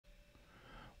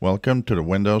Welcome to the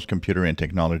Windows Computer and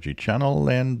Technology channel.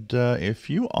 And if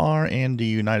you are in the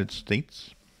United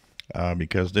States,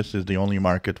 because this is the only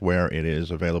market where it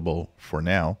is available for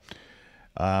now,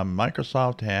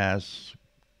 Microsoft has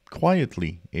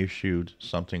quietly issued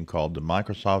something called the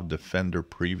Microsoft Defender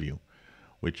Preview,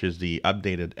 which is the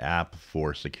updated app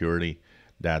for security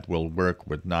that will work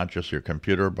with not just your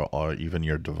computer, but even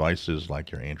your devices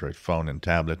like your Android phone and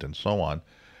tablet and so on.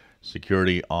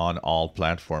 Security on all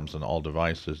platforms and all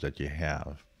devices that you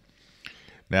have.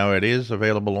 Now, it is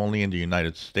available only in the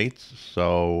United States,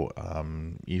 so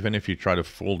even if you try to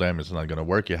fool them, it's not going to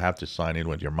work. You have to sign in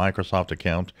with your Microsoft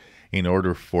account in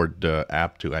order for the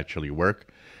app to actually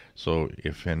work. So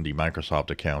if in the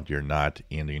Microsoft account you're not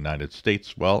in the United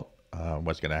States, well,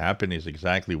 what's going to happen is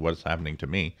exactly what's happening to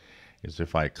me, is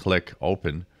if I click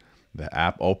open, the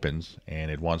app opens and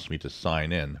it wants me to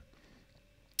sign in.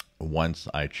 Once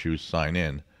I choose sign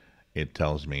in, it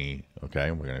tells me,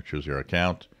 okay, we're going to choose your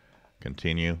account,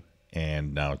 continue,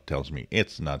 and now it tells me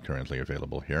it's not currently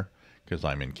available here because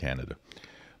I'm in Canada.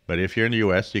 But if you're in the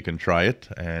US, you can try it,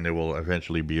 and it will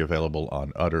eventually be available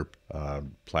on other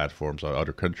platforms or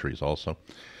other countries also.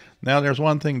 Now, there's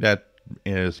one thing that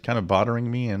is kind of bothering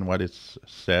me, and what it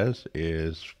says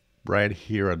is right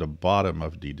here at the bottom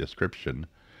of the description.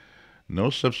 No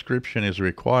subscription is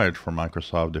required for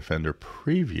Microsoft Defender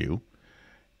Preview.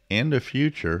 In the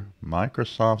future,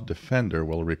 Microsoft Defender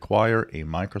will require a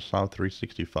Microsoft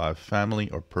 365 family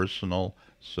or personal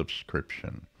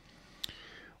subscription,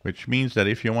 which means that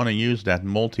if you want to use that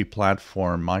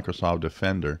multi-platform Microsoft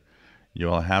Defender,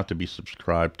 you'll have to be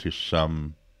subscribed to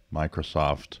some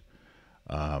Microsoft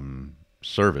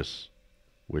service,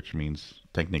 which means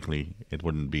technically it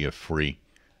wouldn't be a free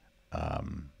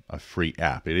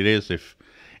app. It is if,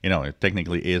 it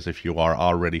technically is if you are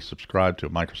already subscribed to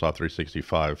Microsoft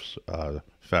 365's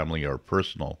family or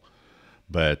personal.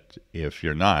 But if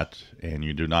you're not, and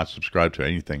you do not subscribe to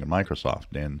anything in Microsoft,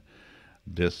 then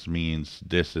this means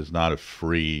this is not a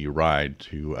free ride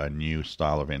to a new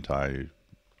style of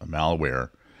anti-malware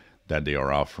that they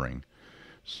are offering.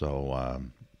 So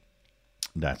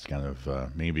that's kind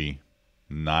of maybe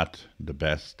not the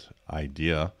best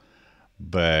idea.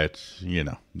 But,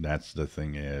 that's the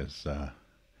thing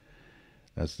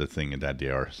that they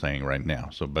are saying right now.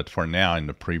 So, but for now, in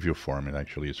the preview form, it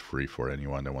actually is free for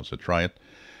anyone that wants to try it.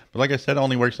 But like I said, it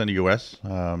only works in the US.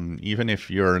 Even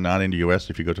if you're not in the US,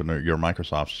 if you go to your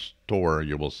Microsoft store,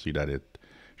 you will see that it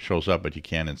shows up, but you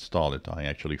can't install it. I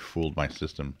actually fooled my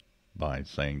system by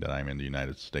saying that I'm in the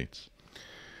United States.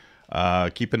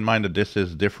 Keep in mind that this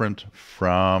is different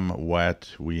from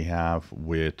what we have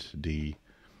with the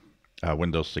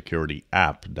Windows Security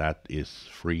app that is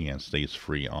free and stays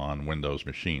free on Windows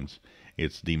machines.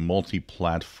 It's the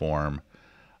multi-platform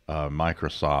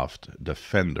Microsoft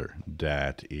Defender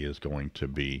that is going to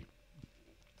be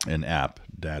an app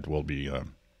that will be,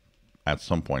 at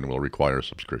some point, will require a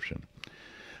subscription.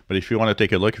 But if you want to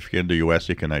take a look, if you're in the US,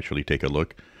 you can actually take a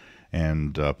look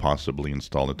and possibly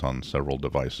install it on several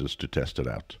devices to test it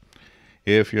out.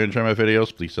 If you enjoy my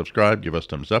videos, please subscribe, give us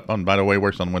thumbs up. And by the way, it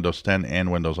works on Windows 10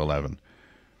 and Windows 11.